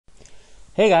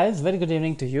Hey guys, very good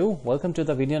evening to you. Welcome to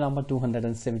the video number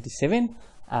 277,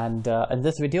 and in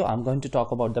this video I'm going to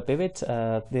talk about the pivots.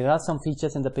 There are some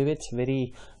features in the pivots,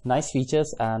 very nice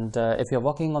features, and if you're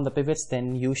working on the pivots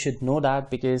then you should know that,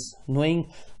 because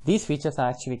knowing these features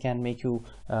actually can make you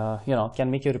can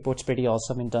make your reports pretty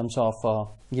awesome in terms of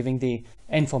giving the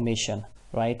information,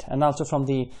 right? And also from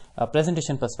the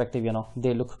presentation perspective,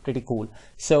 they look pretty cool.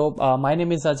 So my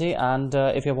name is Ajay, and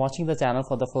if you're watching the channel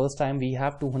for the first time, we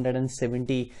have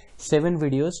 277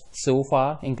 videos so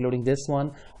far, including this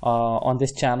one on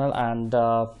this channel, and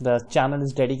the channel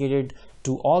is dedicated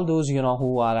to all those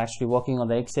who are actually working on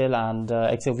the Excel and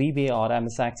Excel VBA or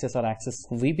MS Access or Access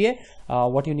VBA.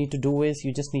 What you need to do is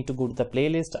you just need to go to the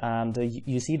playlist, and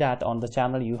you see that on the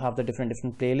channel you have the different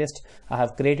playlists I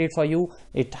have created for you.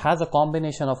 It has a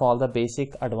combination of all the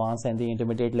basic, advanced and the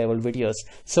intermediate level videos.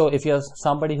 So if you're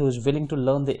somebody who is willing to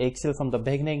learn the Excel from the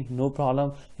beginning, no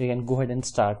problem, you can go ahead and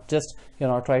start. Just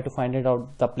try to find it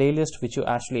out the playlist which you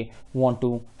actually want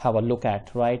to have a look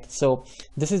at, right? So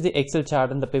this is the Excel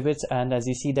chart and the pivots, and as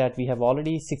you see that we have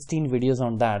already 16 videos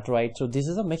on that, right? So this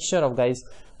is a mixture of guys,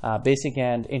 basic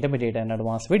and intermediate and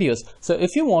advanced videos. So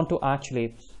if you want to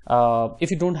actually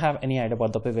if you don't have any idea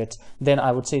about the pivots, then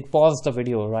I would say pause the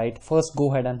video, right? First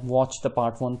go ahead and watch the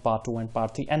part 1, part 2 and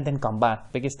part 3, and then come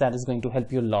back, because that is going to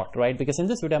help you a lot, right? Because in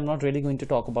this video I'm not really going to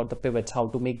talk about the pivots, how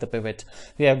to make the pivot.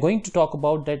 We are going to talk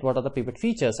about that what are the pivot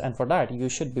features, and for that you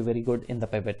should be very good in the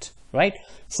pivot, right?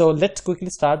 So let's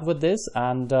quickly start with this,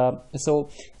 and so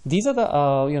these are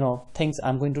the things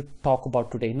I'm going to talk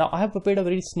about today. Now I have prepared a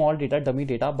very small data, dummy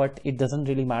data, but it doesn't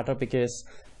really matter, because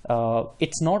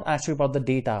it's not actually about the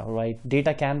data, right?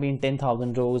 Data can be in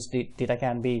 10,000 rows, data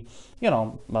can be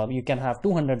you can have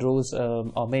 200 rows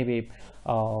or maybe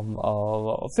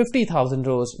 50,000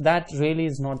 rows. That really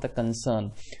is not the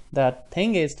concern. The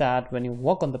thing is that when you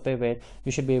work on the pivot,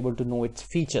 you should be able to know its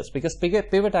features, because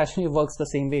pivot actually works the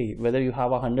same way, whether you have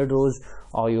 100 rows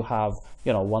or you have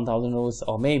 1,000 rows,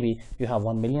 or maybe you have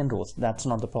 1 million rows. That's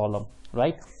not the problem,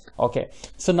 right? Okay,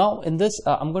 so now in this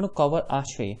I'm going to cover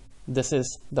actually, this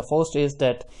is the first is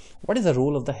that what is the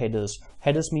role of the headers.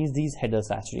 Headers means these headers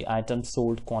actually items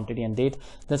sold, quantity and date.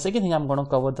 The second thing I'm going to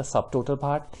cover the subtotal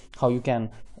part, how you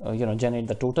can generate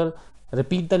the total,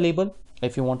 repeat the label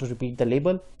if you want to repeat the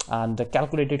label, and the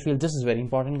calculated field. This is very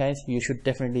important, guys. You should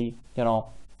definitely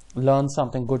learn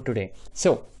something good today.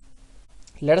 So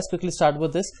let us quickly start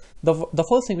with this. The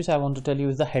first thing which I want to tell you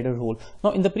is the header role.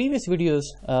 Now in the previous videos,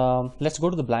 let's go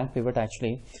to the blank pivot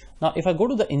actually. Now if I go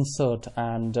to the insert,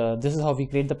 and this is how we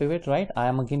create the pivot, right? I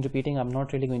am again repeating, I'm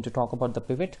not really going to talk about the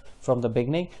pivot from the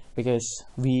beginning, because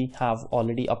we have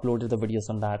already uploaded the videos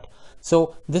on that.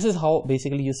 So this is how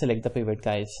basically you select the pivot,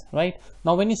 guys, right?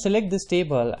 Now when you select this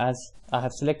table, as I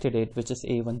have selected it, which is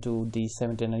A1 to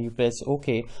D17, and you press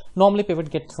OK, normally pivot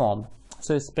gets formed.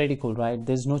 So it's pretty cool, right?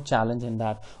 There's no challenge in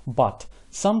that. But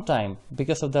sometime,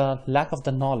 because of the lack of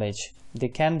the knowledge, there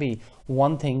can be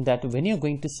one thing that when you're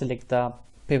going to select the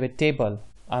pivot table,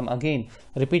 I'm again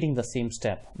repeating the same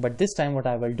step, but this time what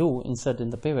I will do, insert in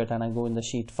the pivot, and I go in the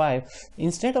sheet 5,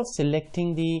 instead of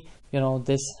selecting the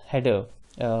this header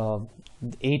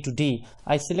A to D,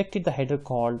 I selected the header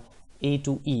called A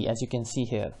to E, as you can see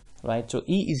here, right? So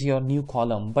E is your new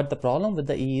column, but the problem with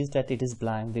the E is that it is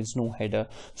blank, there is no header.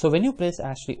 So when you press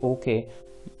actually OK,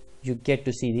 you get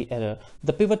to see the error.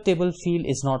 The pivot table field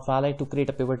is not valid. To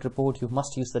create a pivot report, you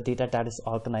must use the data that is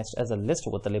organized as a list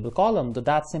with the label column. So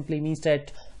that simply means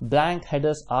that blank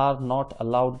headers are not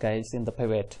allowed, guys, in the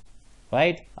pivot,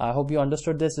 right? I hope you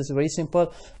understood this. It's very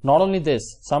simple. Not only this,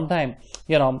 sometime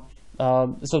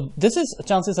so this is,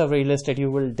 chances are very less that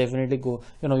you will definitely go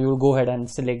you will go ahead and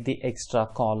select the extra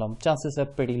column. Chances are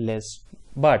pretty less,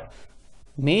 but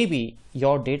maybe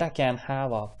your data can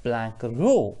have a blank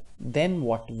row. Then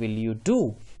what will you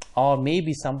do? Or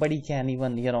maybe somebody can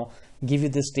even give you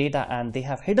this data and they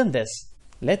have hidden this.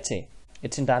 Let's say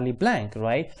it's entirely blank,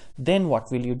 right? Then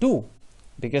what will you do?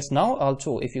 Because now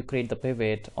also if you create the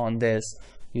pivot on this,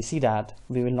 you see that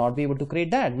we will not be able to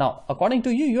create that. Now according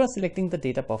to you, you are selecting the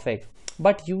data perfect,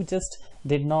 but you just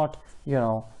did not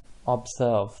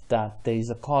observe that there is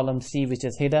a column C which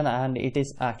is hidden and it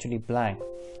is actually blank,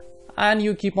 and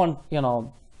you keep on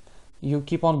you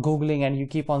keep on googling and you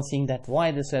keep on seeing that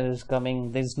why this error is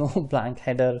coming, there's no blank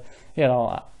header,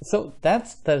 so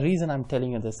that's the reason I'm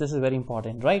telling you this. This is very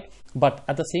important, right? But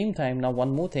at the same time, now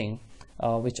one more thing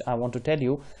which I want to tell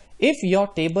you. If your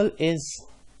table is,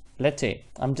 let's say,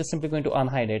 I'm just simply going to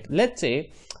unhide it. Let's say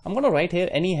I'm going to write here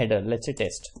any header, let's say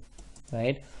test,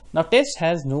 right? Now test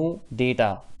has no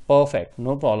data, perfect,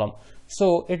 no problem.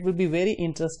 So it will be very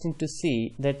interesting to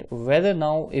see that whether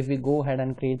now if we go ahead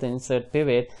and create the insert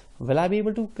pivot, will I be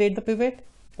able to create the pivot?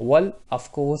 Well,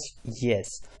 of course, yes,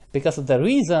 because of the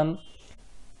reason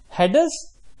headers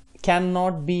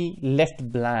cannot be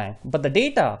left blank, but the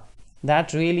data,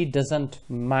 that really doesn't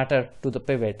matter to the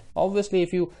pivot. Obviously,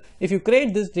 if you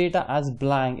create this data as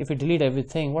blank, if you delete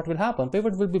everything, what will happen?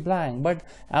 Pivot will be blank, but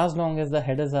as long as the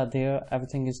headers are there,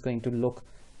 everything is going to look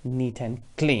neat and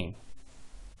clean.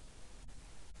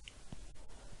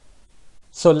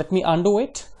 So let me undo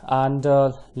it, and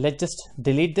let's just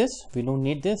delete this. We don't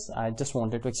need this. I just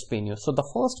wanted to explain you. So the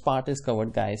first part is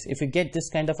covered, guys. If you get this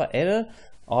kind of an error,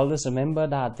 always remember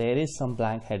that there is some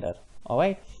blank header. All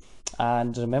right.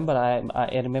 And remember,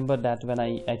 I remember that when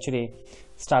I actually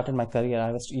started my career,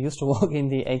 I used to work in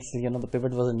the Excel. The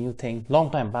pivot was a new thing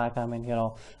long time back. I mean,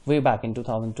 way back in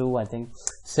 2002, I think.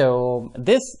 So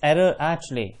this error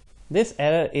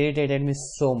irritated me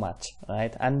so much,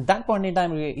 right? And that point in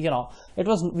time, it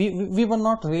was we were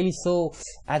not really so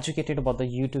educated about the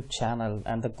YouTube channel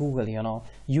and the Google.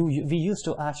 We used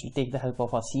to actually take the help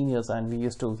of our seniors, and we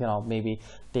used to maybe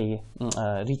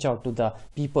reach out to the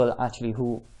people actually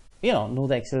who know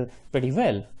the Excel pretty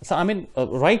well. So I mean,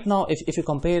 right now, if you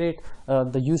compare it,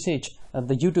 the usage,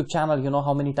 the YouTube channel,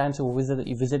 how many times you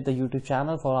visit the YouTube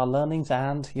channel for our learnings,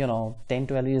 and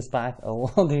 10-12 years back,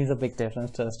 there is a big difference,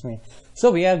 trust me.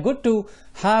 So we are good to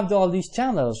have all these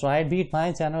channels, right? Be it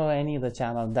my channel or any other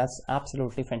channel. That's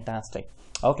absolutely fantastic.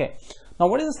 Okay. Now,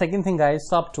 what is the second thing, guys?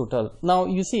 Subtotal. Now,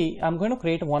 you see, I'm going to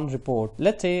create one report.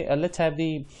 Let's say, let's have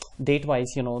the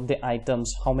date-wise, the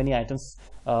items, how many items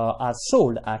are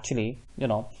sold actually,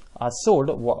 are sold.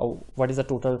 What is the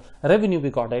total revenue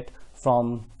we got it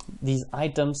from these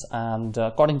items, and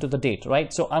according to the date,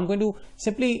 right? So I'm going to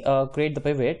simply create the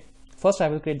pivot. First, I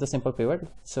will create the simple pivot.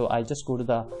 So I just go to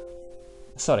the,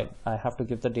 sorry, I have to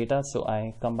give the data. So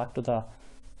I come back to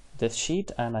this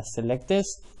sheet and I select this.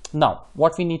 Now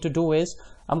what we need to do is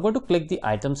I'm going to click the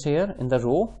items here in the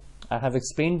row. I have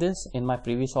explained this in my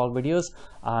previous all videos,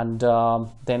 and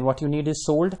then what you need is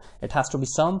sold. It has to be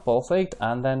sum, perfect,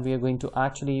 and then we are going to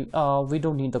actually we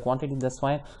don't need the quantity, that's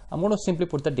fine. I'm going to simply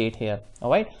put the date here.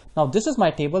 All right, now this is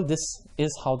my table. This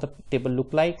is how the table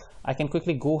look like. I can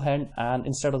quickly go ahead and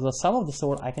instead of the sum of the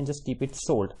sold, I can just keep it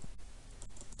sold.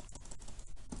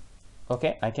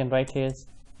 Okay, I can write here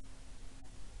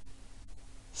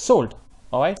sold.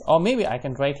 All right, or maybe I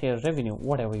can write here revenue,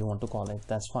 whatever you want to call it,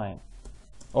 that's fine.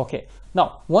 Okay,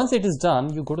 now once it is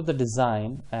done, you go to the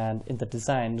design, and in the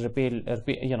design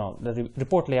the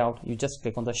report layout, you just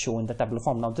click on the show in the tabular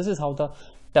form. Now this is how the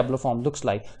tabular form looks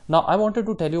like. Now I wanted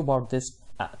to tell you about this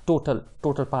total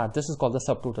part. This is called the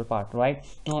subtotal part, right?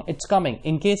 It's coming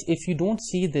in case if you don't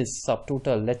see this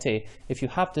subtotal. Let's say if you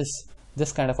have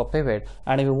this kind of a pivot,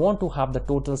 and if you want to have the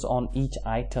totals on each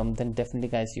item, then definitely,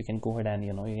 guys, you can go ahead and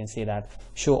you can say that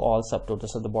show all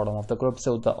subtotals at the bottom of the group.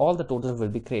 So all the totals will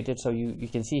be created. So you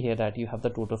can see here that you have the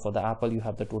total for the apple, you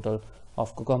have the total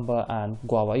of cucumber and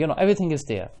guava, everything is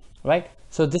there, right?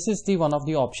 So this is the one of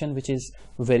the option which is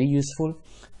very useful.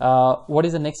 What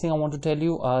is the next thing I want to tell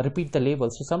you? Repeat the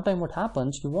labels. So sometimes what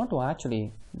happens, you want to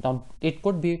actually, now it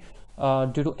could be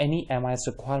due to any MIS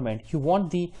requirement, you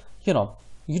want the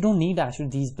you don't need actually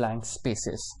these blank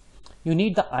spaces. You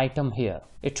need the item here.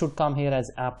 It should come here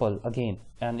as apple again,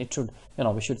 and it should,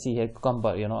 we should see here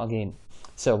cucumber, again.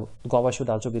 So guava should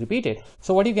also be repeated.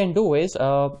 So what you can do is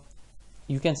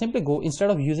you can simply go, instead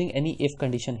of using any if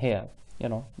condition here,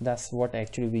 that's what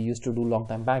actually we used to do long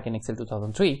time back in Excel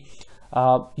 2003.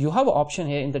 You have an option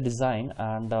here in the design,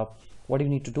 and what you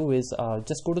need to do is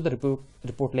just go to the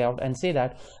report layout and say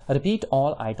that repeat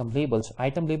all item labels.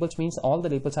 Item labels means all the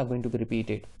labels are going to be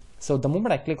repeated. So the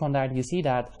moment I click on that, you see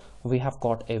that we have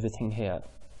got everything here,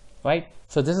 right?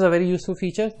 So this is a very useful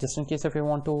feature. Just in case if you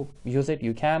want to use it,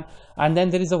 you can. And then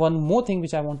there is one more thing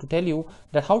which I want to tell you,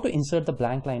 that how to insert the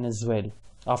blank line as well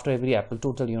after every apple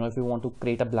total. If you want to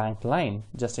create a blank line,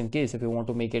 just in case if you want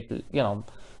to make it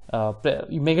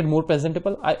you make it more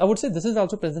presentable. I would say this is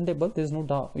also presentable. There's no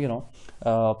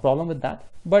problem with that,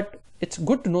 but it's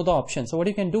good to know the option. So what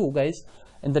you can do, guys,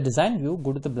 in the design view,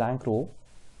 go to the blank row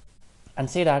and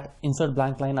say that insert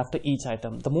blank line after each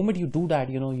item. The moment you do that,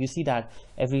 you see that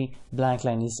every blank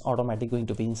line is automatically going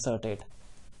to be inserted,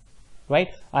 right?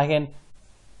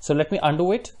 So let me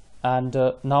undo it, and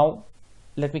now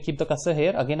let me keep the cursor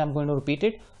here. Again, I'm going to repeat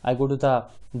it. I go to the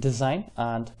design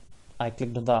and I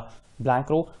clicked on the blank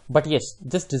row. But yes,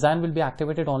 this design will be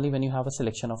activated only when you have a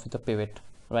selection of the pivot,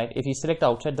 right? If you select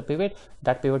outside the pivot,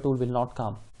 that pivot tool will not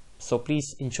come. So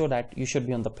please ensure that you should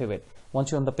be on the pivot. Once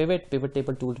you're on the pivot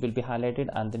table tool will be highlighted,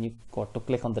 and then you got to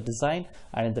click on the design,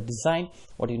 and in the design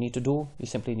what you need to do, you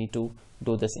simply need to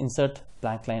do this insert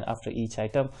blank line after each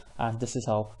item, and this is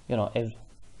how, you know,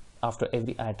 after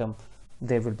every item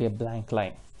there will be a blank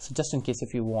line. So just in case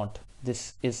if you want,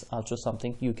 this is also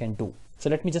something you can do. So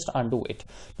let me just undo it.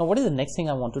 Now what is the next thing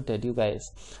I want to tell you guys?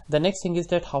 The next thing is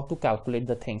that how to calculate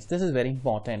the things. This is very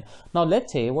important. Now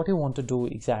let's say what you want to do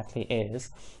exactly is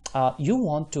you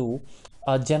want to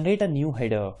generate a new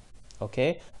header,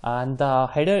 okay, and the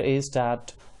header is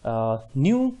that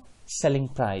new selling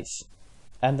price,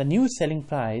 and the new selling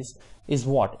price is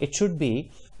what it should be,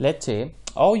 let's say,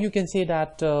 or you can say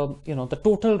that you know, the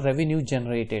total revenue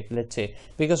generated, let's say,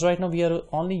 because right now we are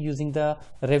only using the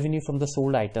revenue from the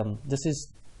sold item. This is,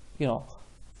 you know,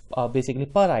 basically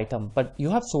per item, but you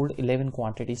have sold 11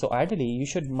 quantity, so ideally you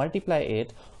should multiply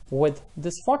it with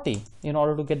this 40 in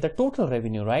order to get the total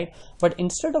revenue, right? But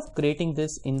instead of creating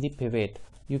this in the pivot,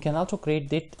 you can also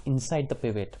create it inside the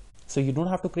pivot. So you don't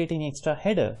have to create any extra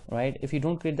header, right? If you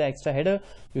don't create the extra header,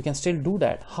 you can still do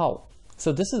that. How?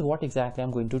 So this is what exactly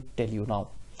I'm going to tell you now.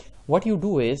 What you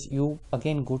do is you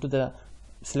again go to the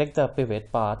select the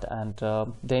pivot part, and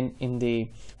then in the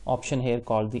option here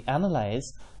called the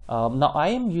analyze. Now I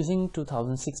am using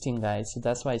 2016 guys, so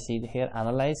that's why I see here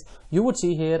analyze. You would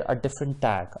see here a different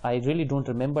tag. I really don't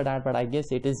remember that, but I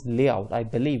guess it is layout, I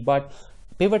believe. But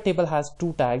pivot table has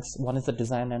two tags, one is the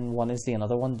design and one is the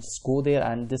another one. Just go there,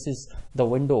 and this is the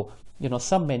window, you know,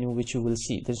 sub menu, which you will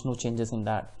see. There's no changes in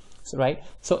that. So, right,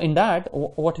 so in that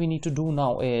what we need to do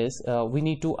now is we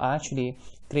need to actually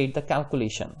create the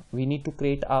calculation. We need to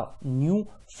create a new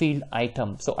field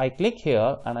item. So I click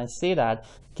here and I say that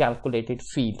calculated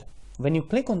field. When you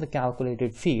click on the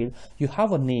calculated field, you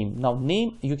have a name. Now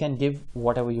name you can give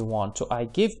whatever you want. So I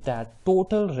give that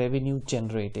total revenue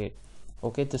generated.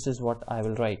 Okay, this is what I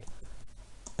will write,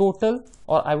 total,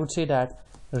 or I would say that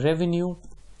revenue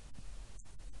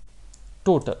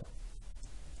total.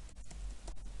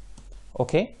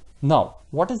 Okay, now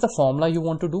what is the formula you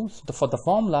want to do? So for the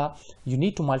formula you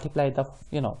need to multiply the,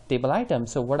 you know, table item.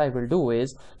 So what I will do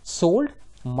is sold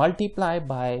multiply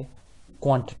by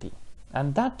quantity,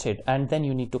 and that's it. And then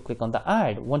you need to click on the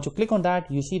add. Once you click on that,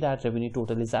 you see that revenue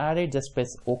total is added. Just press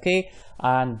OK,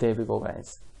 and there we go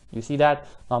guys. You see that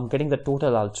I'm getting the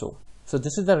total also. So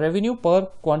this is the revenue per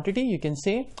quantity, you can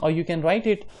say, or you can write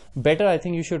it better. I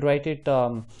think you should write it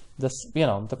this, you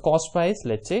know, the cost price,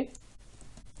 let's say.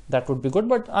 That would be good,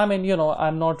 but I mean, you know,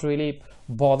 I'm not really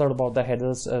bothered about the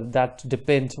headers. That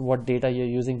depends what data you're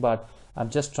using, but I'm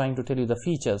just trying to tell you the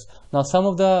features. Now some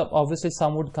of the, obviously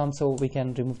some would come, so we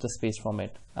can remove the space from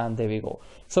it, and there we go.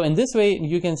 So in this way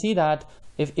you can see that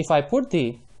if I put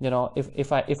the, you know,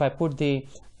 if I put the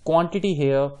quantity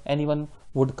here, anyone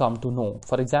would come to know.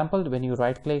 For example, when you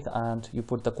right click and you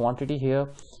put the quantity here,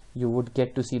 you would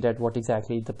get to see that what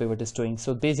exactly the pivot is doing.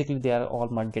 So basically they are all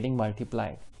getting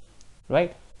multiplied,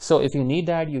 right? So if you need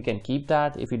that, you can keep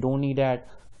that. If you don't need that,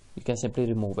 you can simply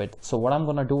remove it. So what I'm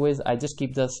gonna do is I just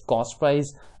keep this cost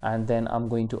price, and then I'm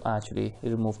going to actually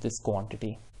remove this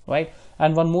quantity, right?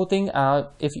 And one more thing,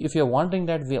 if you're wondering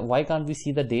that why can't we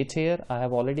see the date here, I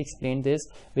have already explained this.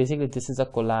 Basically this is a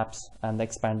collapse and the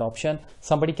expand option.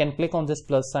 Somebody can click on this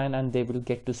plus sign and they will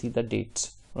get to see the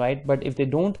dates, right? But if they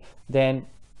don't, then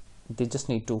they just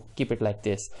need to keep it like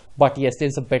this. But yes,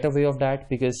 there's a better way of that,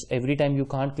 because every time you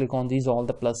can't click on these all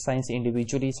the plus signs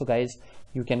individually. So guys,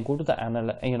 you can go to the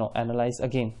analyze.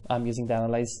 Again, I'm using the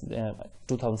analyze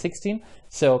 2016.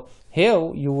 So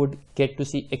here you would get to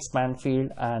see expand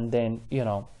field and then, you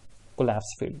know,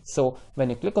 collapse field. So when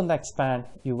you click on the expand,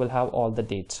 you will have all the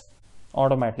dates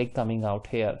automatically coming out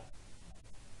here,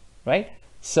 right?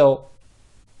 So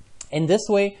in this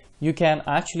way you can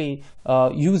actually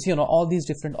use, you know, all these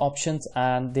different options,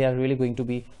 and they are really going to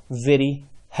be very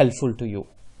helpful to you,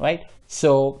 right?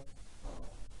 So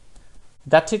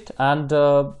that's it. And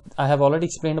I have already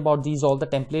explained about these all the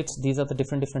templates. These are the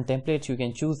different templates. You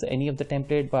can choose any of the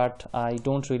template, but I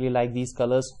don't really like these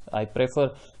colors. I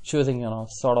prefer choosing, you know,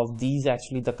 sort of these,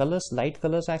 actually the colors, light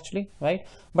colors actually, right?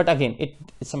 But again,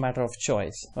 it's a matter of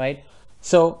choice, right?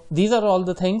 So these are all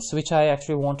the things which I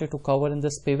actually wanted to cover in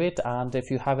this pivot. And if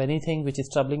you have anything which is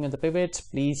troubling in the pivots,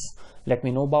 please let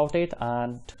me know about it.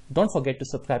 And don't forget to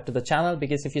subscribe to the channel,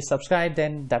 because if you subscribe,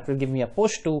 then that will give me a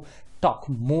push to talk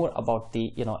more about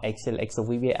the, you know, Excel,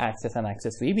 VBA, Access and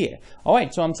Access VBA. All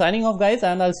right, so I'm signing off guys,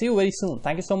 and I'll see you very soon.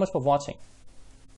 Thank you so much for watching.